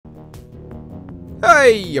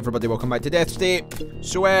Hey everybody, welcome back to Deathstate.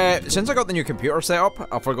 So since I got the new computer set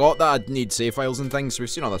up, I forgot that I'd need save files and things. We've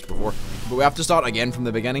seen all this before, but we have to start again from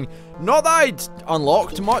the beginning. Not that I'd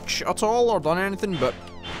unlocked much at all or done anything, but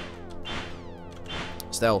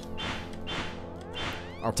still.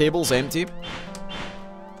 Our table's empty.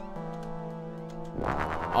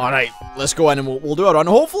 Alright, let's go in and we'll do a run.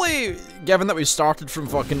 Hopefully, given that we started from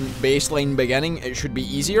fucking baseline beginning, it should be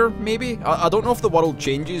easier, maybe? I don't know if the world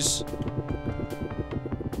changes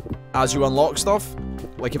as you unlock stuff,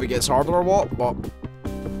 like if it gets harder or what, but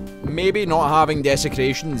maybe not having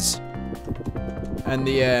desecrations in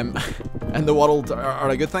the in the world are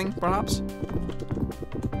a good thing, perhaps.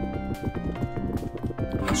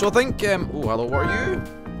 So I think, oh hello, what are you?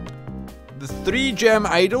 The 3-gem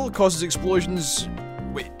idol causes explosions.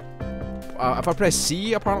 Wait, if I press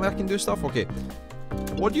C, apparently I can do stuff. Okay,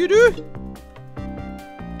 what do you do?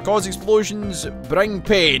 Cause explosions, bring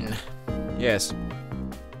pain. Yes.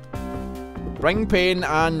 Bring pain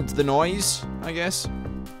and the noise, I guess.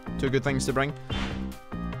 Two good things to bring.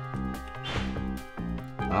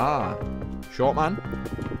 Ah, shot man.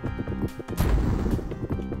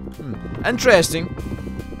 Interesting.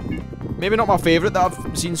 Maybe not my favourite that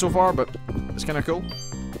I've seen so far, but it's kind of cool.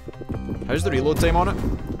 How's the reload time on it?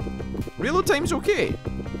 Reload time's okay.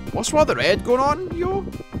 What's with the red going on, yo?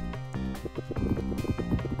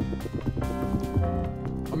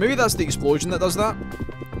 Or maybe that's the explosion that does that.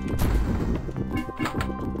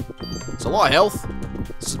 It's a lot of health.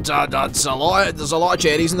 There's a lot of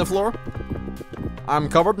cherries in the floor. I'm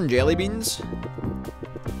covered in jelly beans.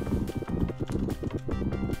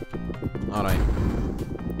 Alright.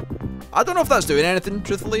 I don't know if that's doing anything,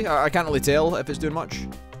 truthfully. I can't really tell if it's doing much.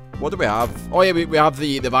 What do we have? Oh yeah, we have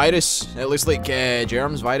the virus. It looks like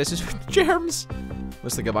germs, viruses. Germs!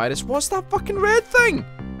 Looks like a virus. What's that fucking red thing?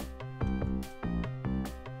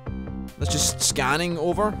 That's just scanning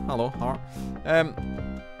over. Hello, heart.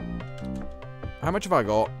 How much have I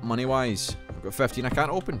got, money-wise? I've got 15, I can't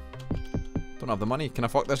open. Don't have the money. Can I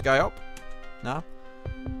fuck this guy up? Nah.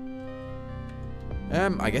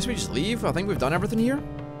 I guess we just leave. I think we've done everything here.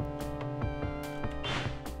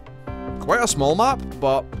 Quite a small map,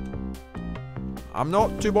 but I'm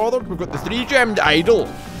not too bothered. We've got the 3-gemmed idol.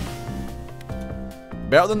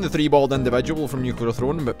 Better than the 3-balled individual from Nuclear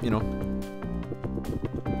Throne, but, you know.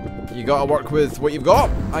 You gotta work with what you've got,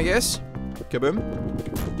 I guess. Kaboom.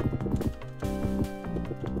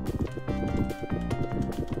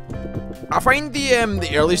 I find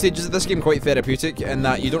the early stages of this game quite therapeutic in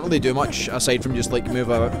that you don't really do much aside from just like move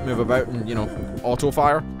about and, you know, auto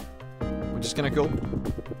fire, which is kind of cool.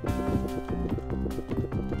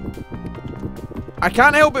 I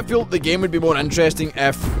can't help but feel that the game would be more interesting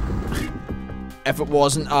if it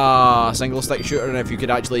wasn't a single stick shooter and if you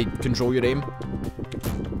could actually control your aim.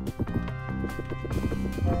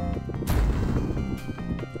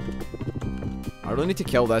 I really need to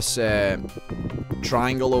kill this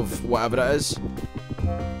triangle of whatever it is.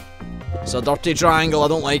 It's a dirty triangle, I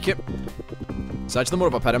don't like it. It's actually more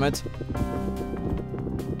of a pyramid.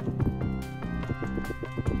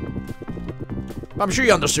 I'm sure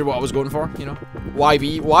you understood what I was going for, you know.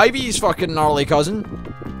 YV's fucking gnarly cousin.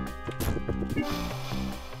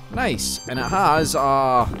 Nice. And it has,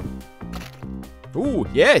 ooh,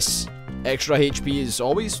 yes! Extra HP is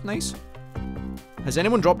always nice. Has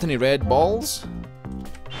anyone dropped any red balls?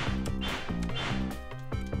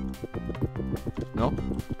 No?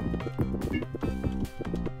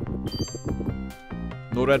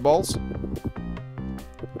 No red balls?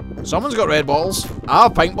 Someone's got red balls. I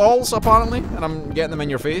have pink balls, apparently, and I'm getting them in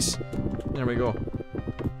your face. There we go.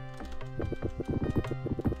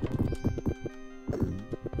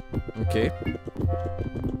 Okay.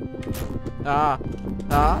 Yeah.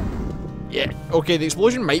 Okay, the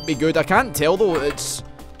explosion might be good. I can't tell though. It's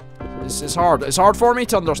hard. It's hard for me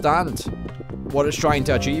to understand what it's trying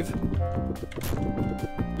to achieve.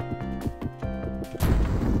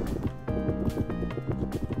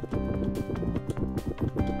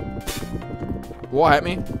 What hit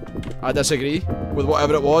me? I disagree with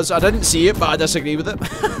whatever it was. I didn't see it, but I disagree with it.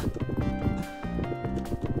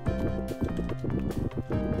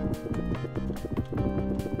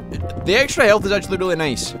 The extra health is actually really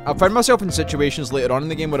nice. I've found myself in situations later on in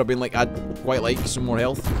the game where I've been like, I'd quite like some more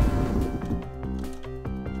health.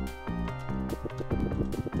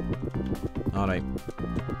 Alright.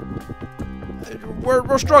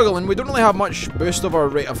 We're struggling. We don't really have much boost of our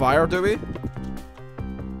rate of fire, do we?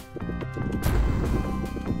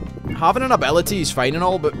 Having an ability is fine and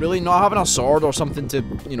all, but really not having a sword or something to,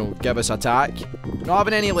 you know, give us attack. Not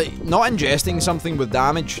having any, like, not ingesting something with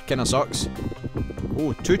damage kinda sucks.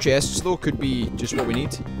 Oh, 2 chests though could be just what we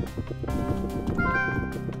need.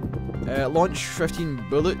 Launch 15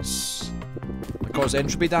 bullets. Cause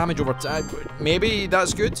entropy damage over time. Maybe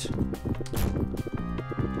that's good.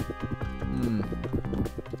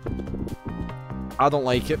 I don't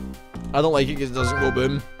like it. I don't like it because it doesn't go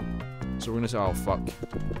boom. So we're gonna say, oh fuck.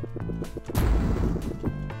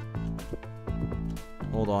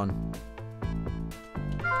 Hold on.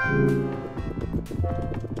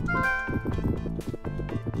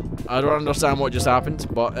 I don't understand what just happened,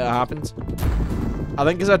 but it happened. I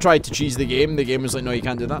think because I tried to cheese the game was like, no, you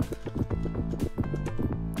can't do that.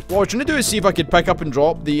 What I was trying to do is see if I could pick up and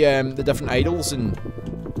drop the different idols and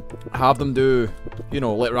have them do, you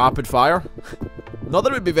know, like rapid fire. Not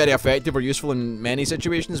that it would be very effective or useful in many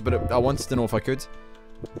situations, but I wanted to know if I could.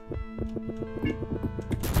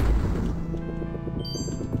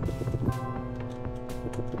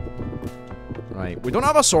 Right, we don't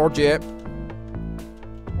have a sword yet.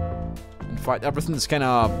 In fact, everything's kind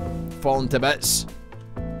of fallen to bits.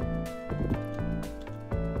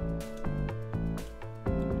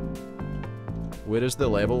 Where is the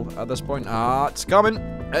level at this point? Ah, it's coming.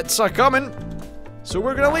 It's a-coming. So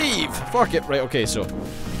we're gonna leave. Fuck it. Right, okay, so.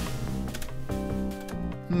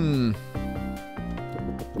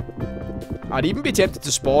 I'd even be tempted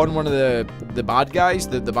to spawn one of the bad guys,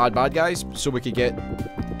 the bad guys, so we could get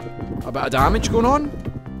a bit of damage going on.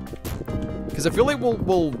 Because I feel like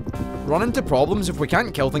we'll run into problems if we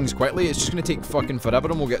can't kill things quickly. It's just gonna take fucking forever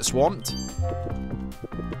and we'll get swamped.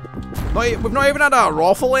 We've not even had a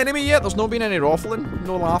raffle enemy yet. There's not been any raffling.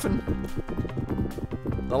 No laughing.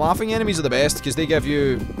 The laughing enemies are the best because they give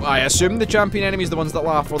you... I assume the champion enemies, the ones that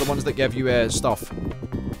laugh, are the ones that give you stuff.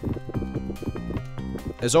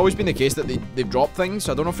 It's always been the case that they've dropped things.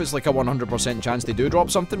 I don't know if it's like a 100% chance they do drop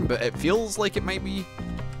something, but it feels like it might be.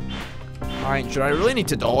 Alright, sure, I really need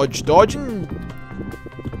to dodge. Dodging...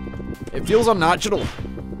 it feels unnatural.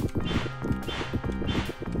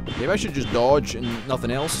 Maybe I should just dodge and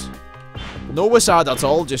nothing else. No WASD at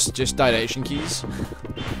all, just direction keys.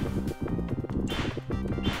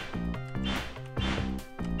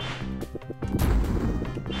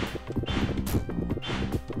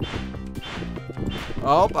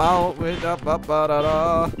 Oh, wait, up, da,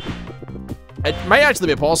 da. It might actually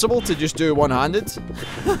be possible to just do one-handed.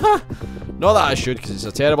 Not that I should, because it's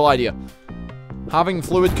a terrible idea. Having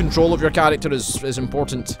fluid control of your character is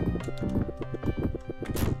important.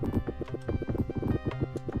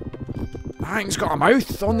 Hank's got a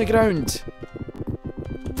mouth on the ground.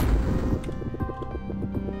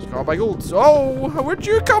 He's got a big old... Oh, where'd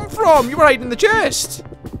you come from? You were hiding in the chest.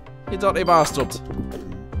 You dirty bastard.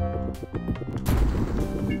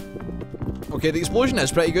 Okay, the explosion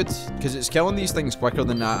is pretty good, because it's killing these things quicker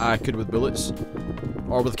than I could with bullets.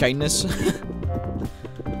 Or with kindness.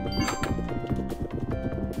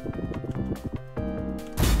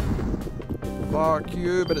 Fuck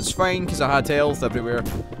you, but it's fine, because I had health everywhere.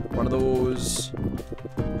 One of those.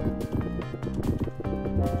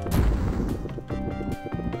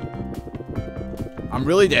 I'm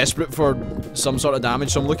really desperate for some sort of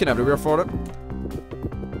damage, so I'm looking everywhere for it.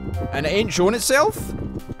 And it ain't showing itself.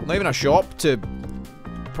 Not even a shop to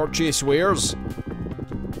purchase wares.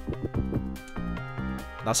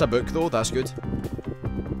 That's a book though, that's good.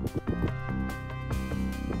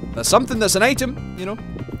 That's something, that's an item, you know.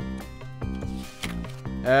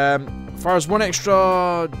 Fires one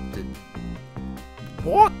extra...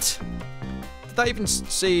 What? Did that even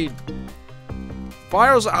say...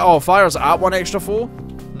 Fires... Oh, fires at one extra foe?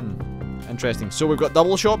 Interesting. So we've got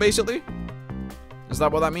double shot basically? Is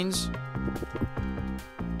that what that means?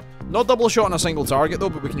 Not double shot on a single target though,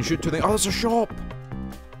 but we can shoot two things. Oh, there's a shop!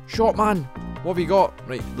 Shop, man! What have you got?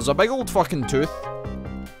 Right, there's a big old fucking tooth.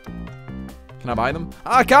 Can I buy them?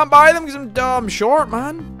 I can't buy them because I'm dumb short,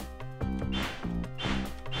 man!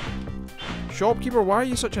 Shopkeeper, why are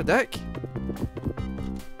you such a dick?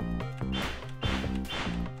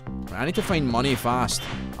 Right, I need to find money fast.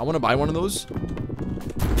 I want to buy one of those.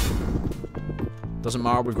 Doesn't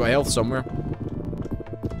matter, we've got health somewhere.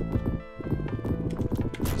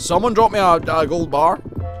 Someone drop me a gold bar.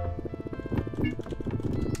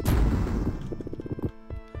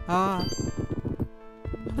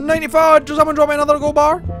 95! Does someone drop me another gold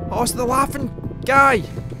bar? Oh, it's the laughing guy.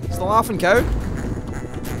 It's the laughing cow.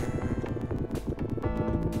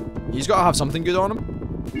 He's got to have something good on him.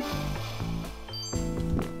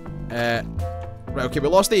 Right, okay, we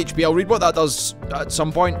lost the HP. I'll read what that does at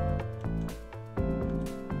some point.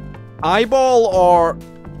 Eyeball or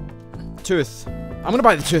tooth? I'm gonna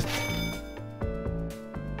buy the tooth.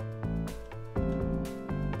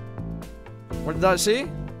 What did that say?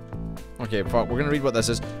 Okay, fuck, we're gonna read what this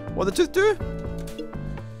is. What did the tooth do?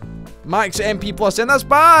 Max MP plus 10. That's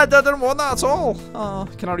bad. I didn't want that at all.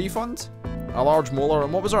 Can I refund? A large molar.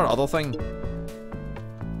 And what was our other thing?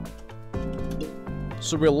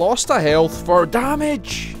 So we lost a health for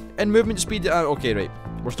damage and movement speed. Okay, right.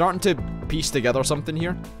 We're starting to piece together something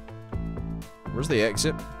here. Where's the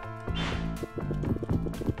exit?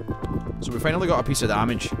 So we finally got a piece of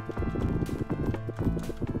damage.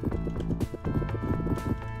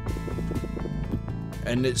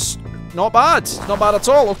 And it's not bad. It's not bad at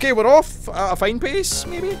all. Okay, we're off at a fine pace,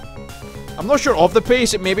 maybe? I'm not sure of the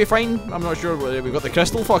pace. It may be fine. I'm not sure. We've got the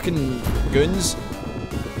crystal fucking goons.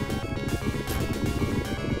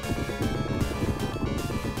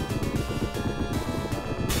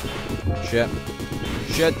 Shit.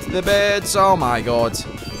 Shit the beds. Oh my god.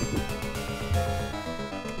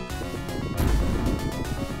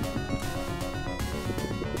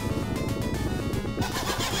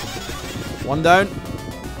 One down.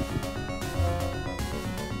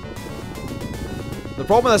 The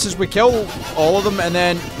problem with this is we kill all of them and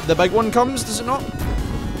then the big one comes, does it not?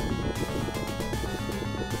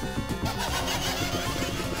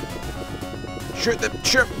 Shoot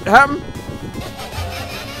hit him!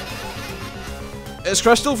 It's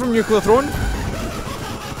Crystal from Nuclear Throne.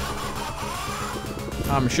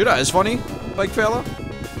 I'm sure it is funny, big fella.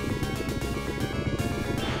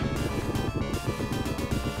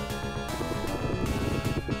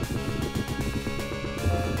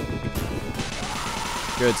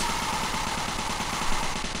 Good.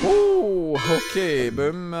 Ooh, okay,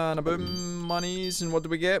 boom and a boom monies, and what do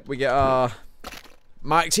we get? We get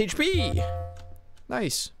max HP.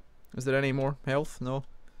 Nice. Is there any more health? No.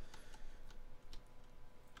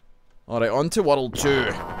 Alright, on to World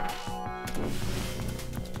 2.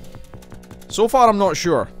 So far, I'm not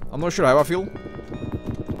sure. I'm not sure how I feel.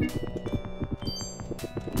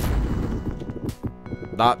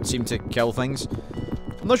 That seemed to kill things.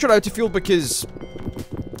 I'm not sure how to feel because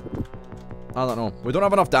I don't know. We don't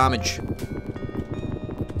have enough damage.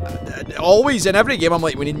 Always, in every game, I'm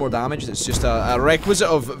like, we need more damage. It's just a requisite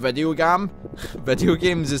of video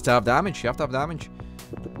games is to have damage. You have to have damage.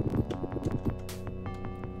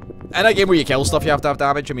 In a game where you kill stuff, you have to have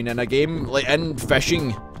damage. I mean, in a game, like, in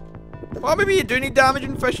fishing. Well, maybe you do need damage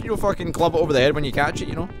in fishing. You'll fucking club it over the head when you catch it,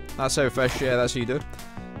 you know? That's how fish, yeah, that's how you do.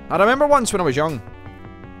 I remember once when I was young,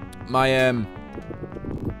 my,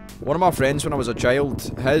 one of my friends when I was a child,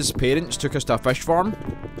 his parents took us to a fish farm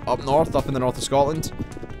up north, up in the north of Scotland.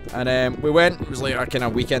 And we went, it was like a kind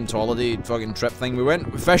of weekend holiday fucking trip thing. We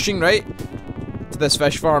went fishing, right? To this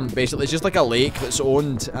fish farm. Basically, it's just like a lake that's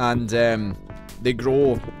owned and they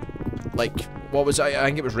grow, like, what was it? I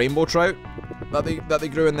think it was rainbow trout that they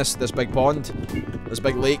grew in this big pond. This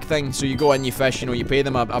big lake thing. So you go in, you fish, you know, you pay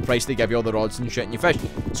them a price, they give you all the rods and shit, and you fish.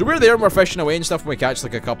 So we're there and we're fishing away and stuff, and we catch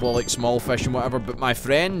like a couple of like small fish and whatever, but my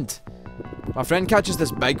friend catches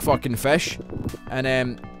this big fucking fish, and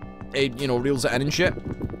it, you know, reels it in and shit.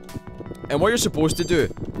 And what you're supposed to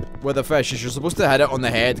do with a fish is you're supposed to hit it on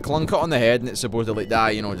the head, clunk it on the head, and it's supposed to like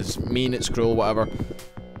die, you know, just mean, it's cruel, whatever.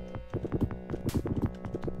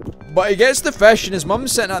 But he gets the fish, and his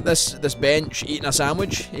mum's sitting at this bench eating a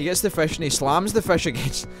sandwich. He gets the fish and he slams the fish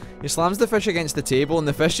against the table, and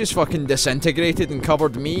the fish just fucking disintegrated and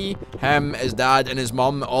covered me, him, his dad, and his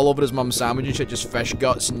mum all over his mum's sandwich and shit, just fish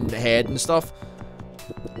guts and head and stuff.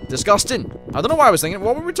 Disgusting. I don't know why I was thinking.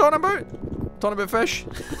 What were we talking about? Talking about fish?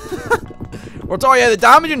 We're talking, yeah, the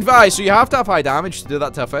damage in fish, so you have to have high damage to do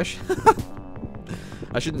that to a fish.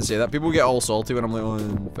 I shouldn't say that. People get all salty when I'm like, oh,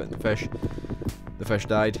 the fish. The fish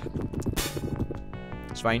died.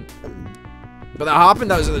 It's fine. But that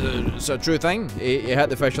happened, it's a true thing. He hit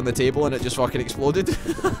the fish on the table and it just fucking exploded.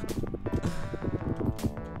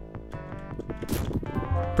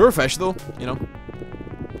 Poor fish though, you know.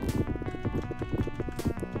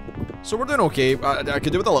 So we're doing okay. I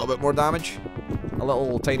could do with a little bit more damage. A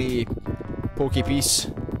little tiny pokey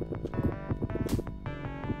piece.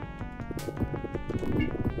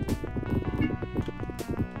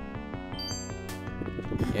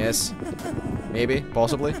 Yes. Maybe.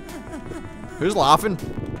 Possibly. Who's laughing?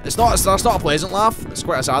 That's not a pleasant laugh. It's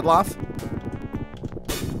quite a sad laugh.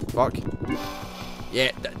 Fuck.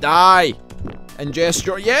 Yeah. Die! Ingest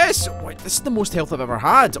your... Yes! Wait, this is the most health I've ever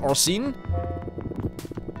had or seen.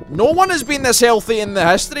 No one has been this healthy in the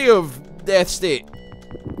history of Deathstate.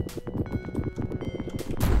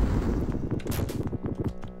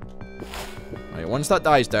 Right, once that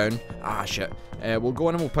dies down... Ah, shit. We'll go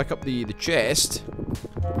in and we'll pick up the chest.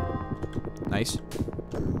 Nice.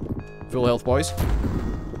 Full health, boys.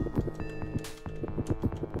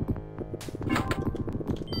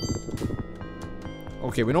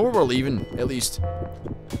 Okay, we know where we're leaving, at least.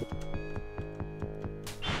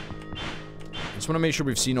 want to make sure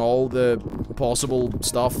we've seen all the possible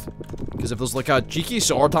stuff. Because if there's like a cheeky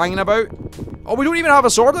sword hanging about... Oh, we don't even have a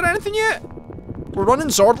sword or anything yet? We're running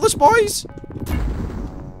swordless, boys?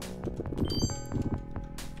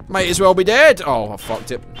 Might as well be dead. Oh, I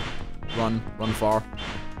fucked it. Run far.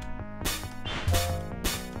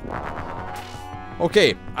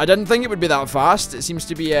 Okay, I didn't think it would be that fast. It seems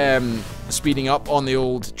to be speeding up on the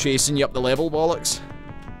old chasing you up the level bollocks.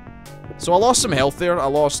 So I lost some health there. I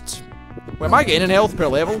lost... Wait, am I gaining health per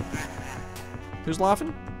level? Who's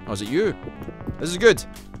laughing? Oh, is it you? This is good.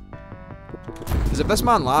 Because if this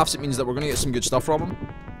man laughs, it means that we're going to get some good stuff from him.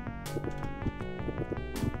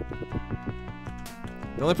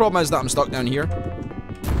 The only problem is that I'm stuck down here.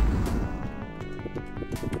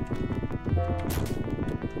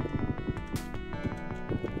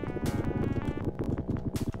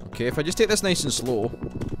 Okay, if I just take this nice and slow.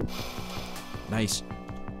 Nice.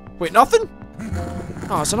 Wait, nothing?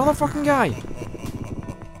 Oh, it's another fucking guy.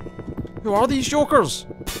 Who are these jokers?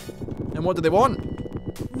 And what do they want?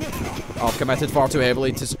 Oh, I've committed far too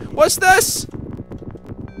heavily to... What's this?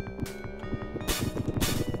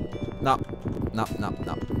 Nah.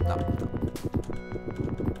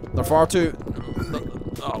 They're far too...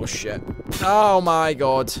 Oh, shit. Oh, my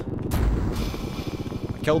God.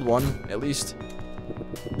 I killed one, at least.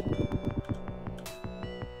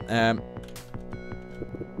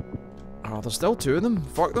 Oh, there's still two of them.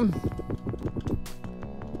 Fuck them.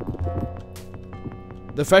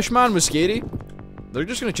 The fishman was scary. They're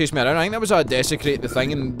just gonna chase me around. I think that was a desecrate the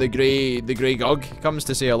thing, and the grey gug comes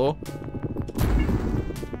to say hello.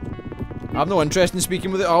 I have no interest in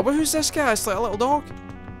speaking with it. Oh, but who's this guy? It's like a little dog.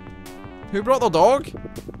 Who brought their dog?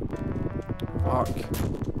 Fuck.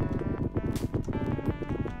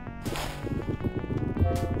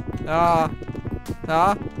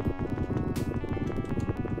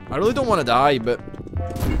 I really don't want to die, but...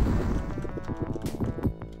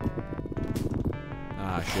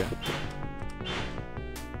 Ah, shit.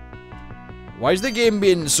 Why is the game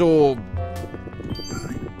being so...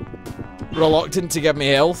 reluctant to give me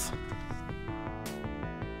health?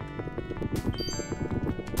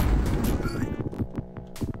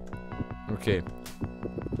 Okay.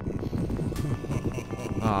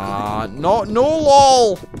 Ah, no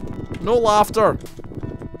lol! No laughter!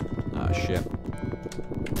 Ah, shit.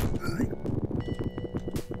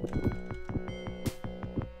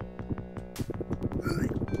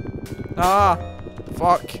 Ah,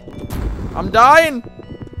 fuck. I'm dying!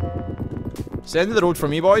 It's the end of the road for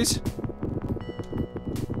me, boys.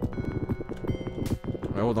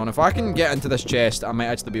 Right, hold on. If I can get into this chest, I might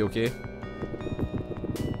actually be okay.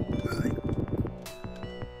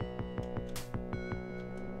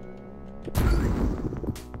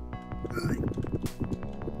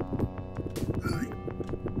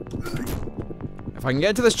 If I can get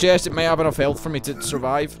into this chest, it might have enough health for me to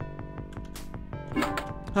survive.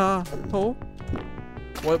 Oh.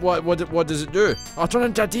 What does it do? Oh, I turn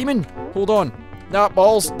into a demon! Hold on. Nah,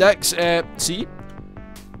 balls, dicks, see?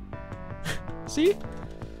 See?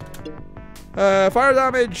 Fire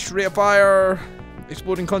damage, rate of fire,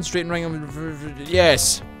 exploding concentrating ring of...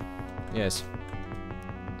 Yes. Yes.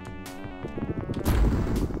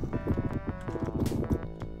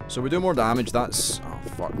 So we do more damage, that's... Oh,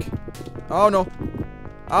 fuck. Oh, no.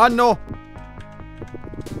 Ah, no!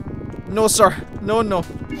 No, sir. No, no.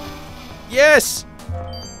 Yes!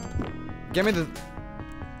 Give me the...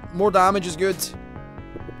 More damage is good.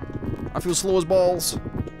 I feel slow as balls.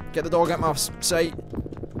 Get the dog out my sight.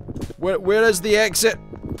 Where is the exit?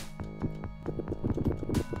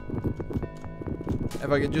 If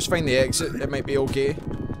I could just find the exit, it might be okay.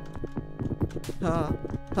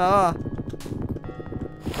 The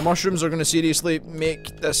mushrooms are gonna seriously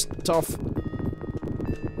make this tough.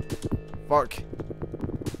 Fuck.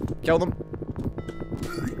 Kill them.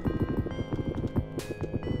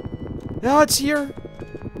 Yeah, it's here.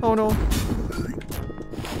 Oh no.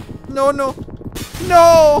 No, no.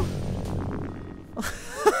 No!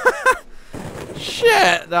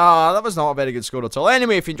 Shit! Nah, that was not a very good score at all.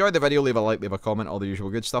 Anyway, if you enjoyed the video, leave a like, leave a comment, all the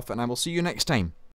usual good stuff, and I will see you next time.